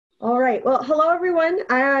right. Well, hello, everyone.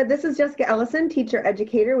 This is Jessica Ellison, teacher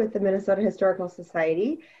educator with the Minnesota Historical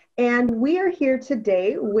Society. And we are here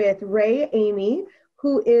today with Ray Amy,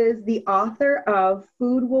 who is the author of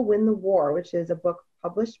Food Will Win the War, which is a book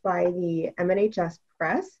published by the MNHS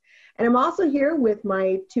Press. And I'm also here with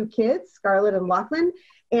my two kids, Scarlett and Lachlan.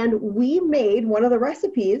 And we made one of the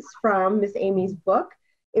recipes from Miss Amy's book.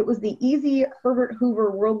 It was the easy Herbert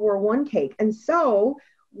Hoover World War I cake. And so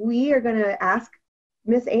we are going to ask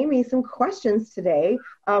Miss Amy some questions today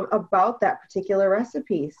about that particular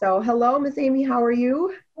recipe. So hello, Miss Amy, how are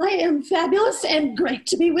you? I am fabulous and great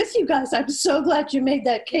to be with you guys. I'm so glad you made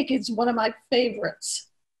that cake. It's one of my favorites.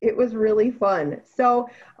 It was really fun. So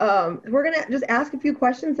we're going to just ask a few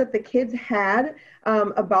questions that the kids had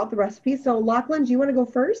about the recipe. So Lachlan, do you want to go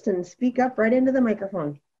first and speak up right into the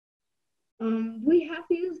microphone? Do we have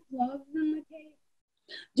to use cloves in the cake?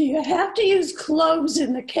 Do you have to use cloves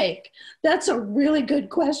in the cake? That's a really good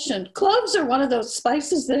question. Cloves are one of those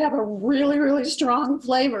spices that have a really, really strong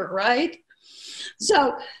flavor, right?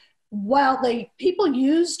 So while people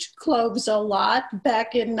used cloves a lot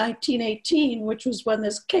back in 1918, which was when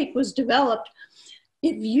this cake was developed,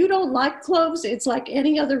 if you don't like cloves, it's like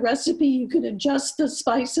any other recipe. You can adjust the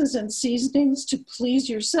spices and seasonings to please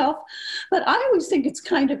yourself. But I always think it's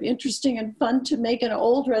kind of interesting and fun to make an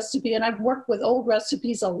old recipe, and I've worked with old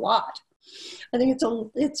recipes a lot. I think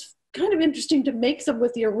it's kind of interesting to make them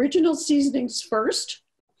with the original seasonings first,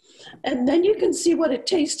 and then you can see what it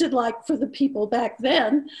tasted like for the people back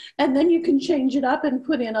then, and then you can change it up and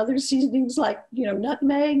put in other seasonings like,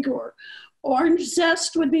 nutmeg or orange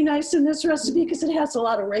zest would be nice in this recipe because it has a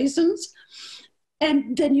lot of raisins.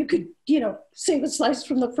 And then you could, save a slice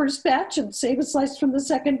from the first batch and save a slice from the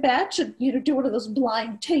second batch and, do one of those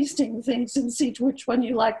blind tasting things and see which one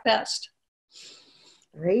you like best.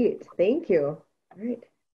 Great, thank you. All right.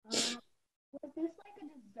 Was this like a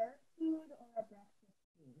dessert food or a breakfast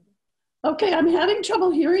food? Okay, I'm having trouble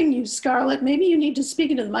hearing you, Scarlett. Maybe you need to speak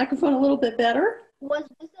into the microphone a little bit better. Was this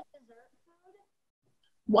a dessert food?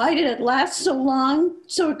 Why did it last so long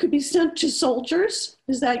so it could be sent to soldiers?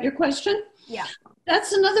 Is that your question? Yeah.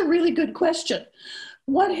 That's another really good question.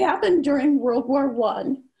 What happened during World War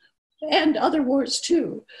I and other wars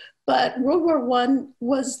too, but World War I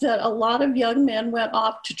was that a lot of young men went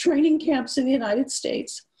off to training camps in the United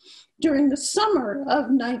States during the summer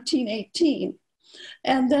of 1918.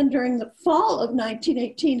 And then during the fall of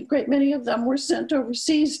 1918, a great many of them were sent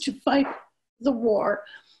overseas to fight the war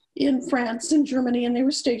in France and Germany, and they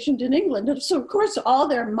were stationed in England. And so, of course, all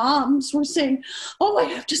their moms were saying, oh, I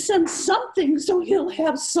have to send something so he'll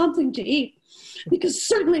have something to eat, because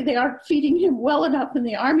certainly they aren't feeding him well enough in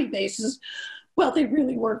the army bases. Well, they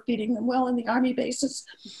really were feeding them well in the army bases.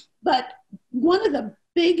 But one of the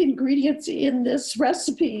big ingredients in this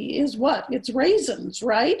recipe is what? It's raisins,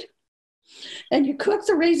 right? And you cook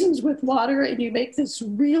the raisins with water and you make this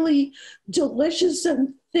really delicious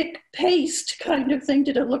and thick paste kind of thing.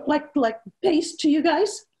 Did it look like paste to you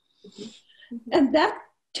guys? Mm-hmm. And that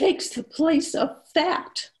takes the place of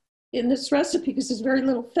fat in this recipe because there's very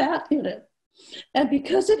little fat in it. And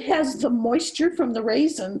because it has the moisture from the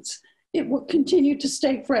raisins, it will continue to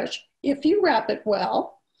stay fresh if you wrap it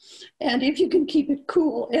well and if you can keep it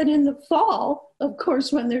cool. And in the fall, of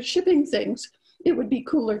course, when they're shipping things, it would be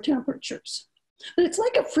cooler temperatures. But it's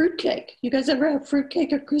like a fruit cake. You guys ever have fruit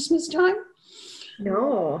cake at Christmas time?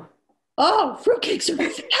 No. Oh, fruit cakes are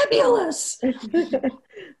fabulous.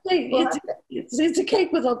 It's a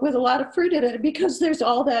cake with a lot of fruit in it because there's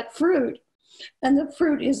all that fruit. And the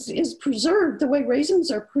fruit is preserved the way raisins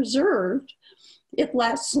are preserved. It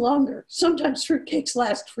lasts longer. Sometimes fruit cakes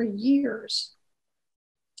last for years.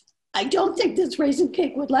 I don't think this raisin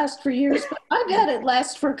cake would last for years, but I've had it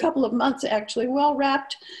last for a couple of months, actually, well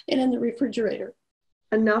wrapped and in the refrigerator.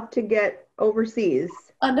 Enough to get overseas.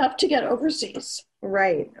 Enough to get overseas.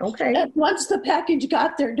 Right, okay. And once the package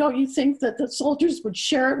got there, don't you think that the soldiers would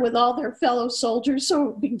share it with all their fellow soldiers so it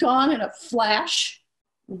would be gone in a flash?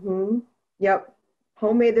 Mm-hmm. Yep.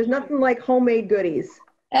 Homemade, there's nothing like homemade goodies.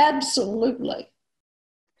 Absolutely.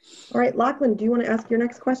 All right, Lachlan, do you want to ask your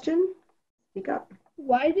next question? Speak up.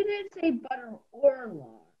 Why did it say butter or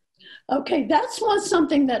lard? Okay, that's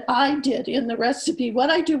something that I did in the recipe. What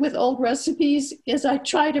I do with old recipes is I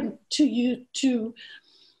try to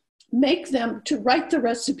make them, to write the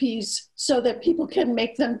recipes so that people can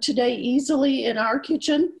make them today easily in our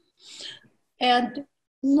kitchen. And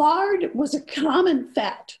lard was a common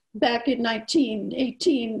fat back in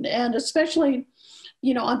 1918, and especially,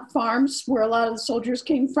 on farms where a lot of the soldiers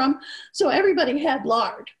came from. So everybody had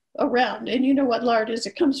lard around, and you know what lard is.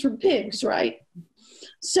 It comes from pigs, right?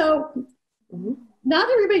 So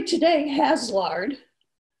not everybody today has lard,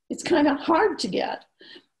 It's kind of hard to get.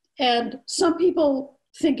 And some people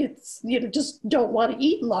think it's, just don't want to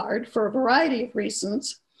eat lard for a variety of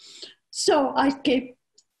reasons. So I gave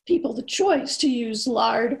people the choice to use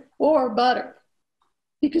lard or butter,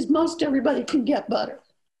 because most everybody can get butter.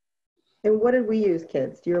 And what did we use,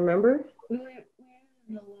 kids? Do you remember? We used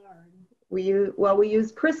the lard. We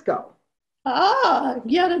used Crisco.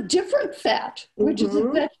 Yet a different fat, which is a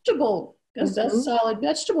vegetable, because that's solid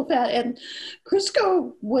vegetable fat. And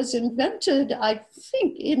Crisco was invented, I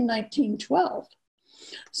think, in 1912.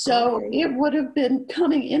 So it would have been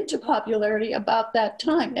coming into popularity about that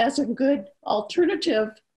time as a good alternative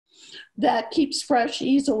that keeps fresh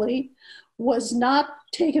easily, was not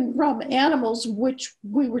taken from animals, which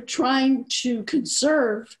we were trying to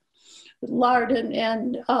conserve lard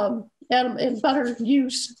and butter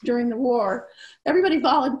use during the war. Everybody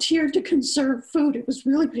volunteered to conserve food. It was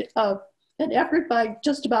really an effort by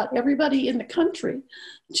just about everybody in the country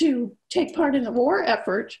to take part in the war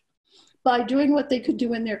effort by doing what they could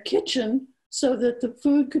do in their kitchen so that the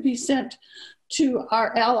food could be sent to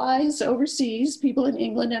our allies overseas, people in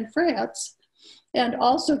England and France, and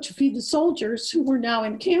also to feed the soldiers who were now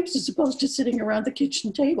in camps as opposed to sitting around the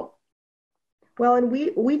kitchen table. Well, and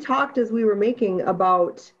we talked as we were making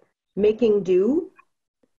about making do.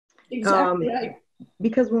 Exactly right.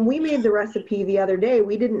 Because when we made the recipe the other day,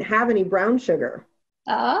 we didn't have any brown sugar.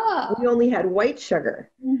 We only had white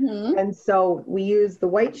sugar. And so we used the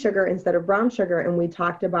white sugar instead of brown sugar, and we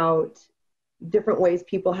talked about different ways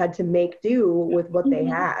people had to make do with what they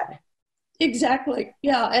had. Exactly.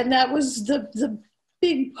 Yeah. And that was the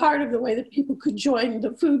big part of the way that people could join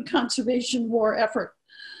the food conservation war effort,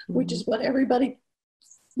 which is what everybody,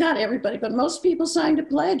 not everybody, but most people signed a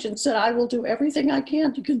pledge and said, I will do everything I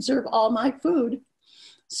can to conserve all my food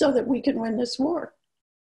so that we can win this war.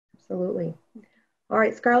 Absolutely. All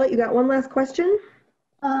right, Scarlett, you got one last question?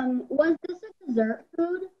 Was this a dessert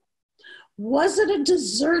food? Was it a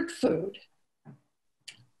dessert food?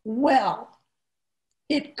 Well,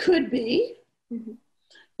 it could be.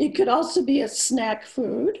 It could also be a snack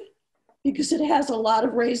food because it has a lot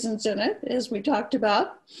of raisins in it, as we talked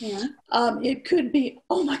about. Yeah. It could be,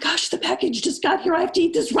 oh my gosh, the package just got here, I have to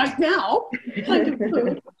eat this right now, kind of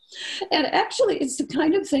food. And actually, it's the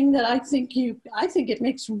kind of thing that I think it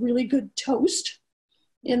makes really good toast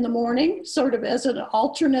in the morning, sort of as an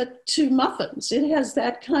alternate to muffins. It has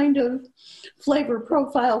that kind of flavor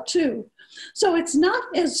profile too. So it's not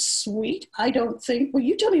as sweet, I don't think. Well,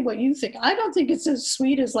 you tell me what you think. I don't think it's as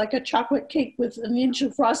sweet as like a chocolate cake with an inch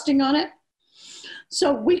of frosting on it.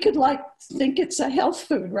 So we could think it's a health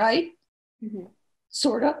food, right?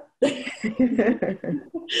 Sort of. No,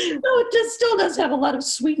 it just still does have a lot of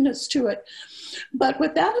sweetness to it. But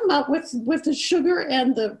with that amount, with the sugar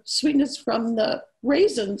and the sweetness from the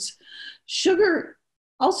raisins, sugar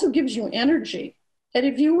also gives you energy. And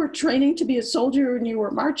if you were training to be a soldier and you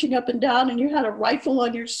were marching up and down and you had a rifle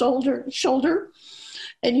on your shoulder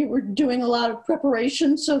and you were doing a lot of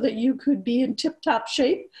preparation so that you could be in tip-top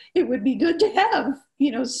shape, it would be good to have,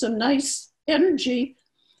 some nice energy,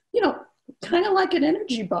 kind of like an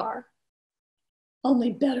energy bar,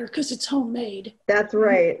 only better because it's homemade. That's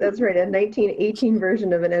right. A 1918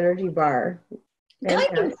 version of an energy bar.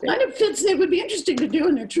 Kind of fits. It would be interesting to do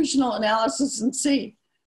a nutritional analysis and see.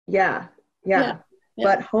 Yeah.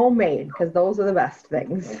 But homemade, because those are the best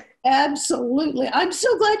things. Absolutely. I'm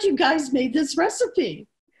so glad you guys made this recipe.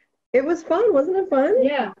 It was fun. Wasn't it fun?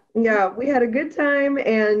 Yeah. Yeah, we had a good time,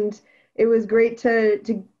 and it was great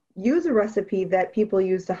to use a recipe that people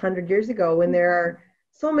used 100 years ago when there are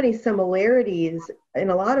so many similarities in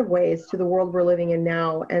a lot of ways to the world we're living in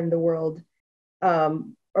now and the world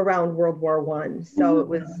around World War I. So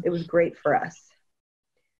it was great for us.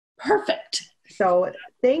 Perfect. So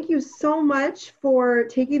thank you so much for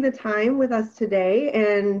taking the time with us today.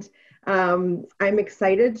 And I'm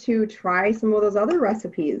excited to try some of those other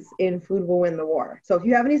recipes in Food Will Win the War. So if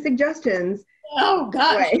you have any suggestions. Oh,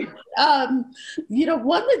 gosh.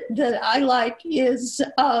 One that I like is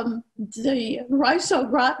the rice au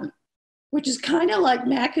gratin, which is kind of like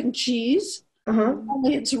mac and cheese,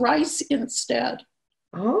 only it's rice instead.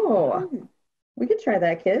 Oh, we could try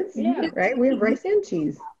that, kids. Yeah. Right? We have rice and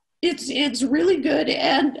cheese. It's really good,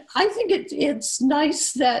 and I think it's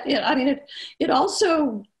nice that it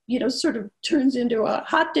also sort of turns into a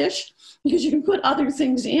hot dish because you can put other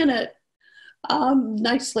things in it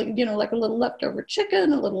nicely, like a little leftover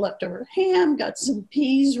chicken, a little leftover ham, got some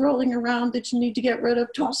peas rolling around that you need to get rid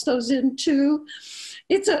of, toss those in too.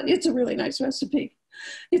 It's a really nice recipe.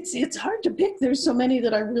 It's hard to pick. There's so many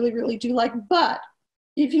that I really, really do like, but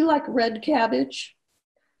if you like red cabbage,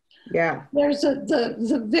 Yeah. There's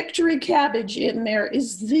the victory cabbage in there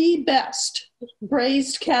is the best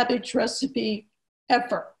braised cabbage recipe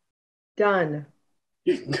ever. Done.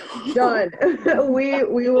 Done. We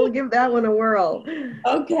will give that one a whirl.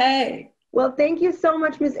 Okay. Well, thank you so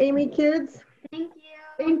much, Miss Amy, kids. Thank you.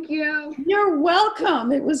 Thank you. You're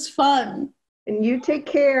welcome. It was fun. And you take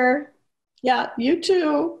care. Yeah, you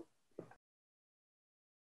too.